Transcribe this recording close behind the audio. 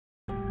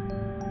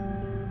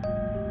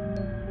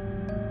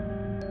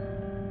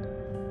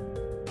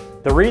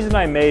The reason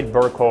I made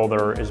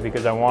Burkholder is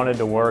because I wanted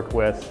to work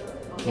with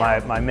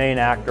my main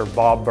actor,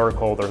 Bob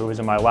Burkholder, who was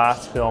in my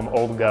last film,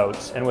 Old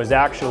Goats, and was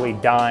actually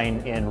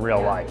dying in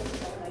real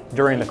life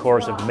during the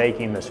course of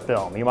making this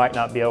film. You might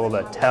not be able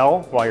to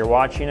tell while you're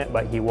watching it,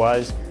 but he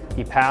was.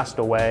 He passed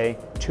away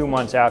 2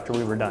 months after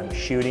we were done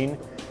shooting,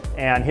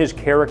 and his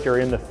character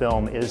in the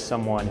film is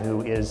someone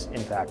who is,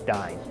 in fact,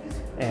 dying.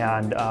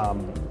 And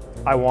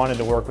I wanted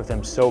to work with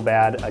him so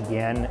bad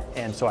again,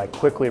 and so I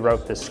quickly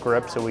wrote this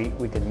script so we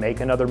could make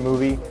another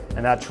movie,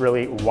 and that's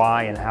really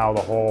why and how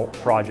the whole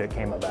project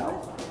came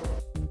about.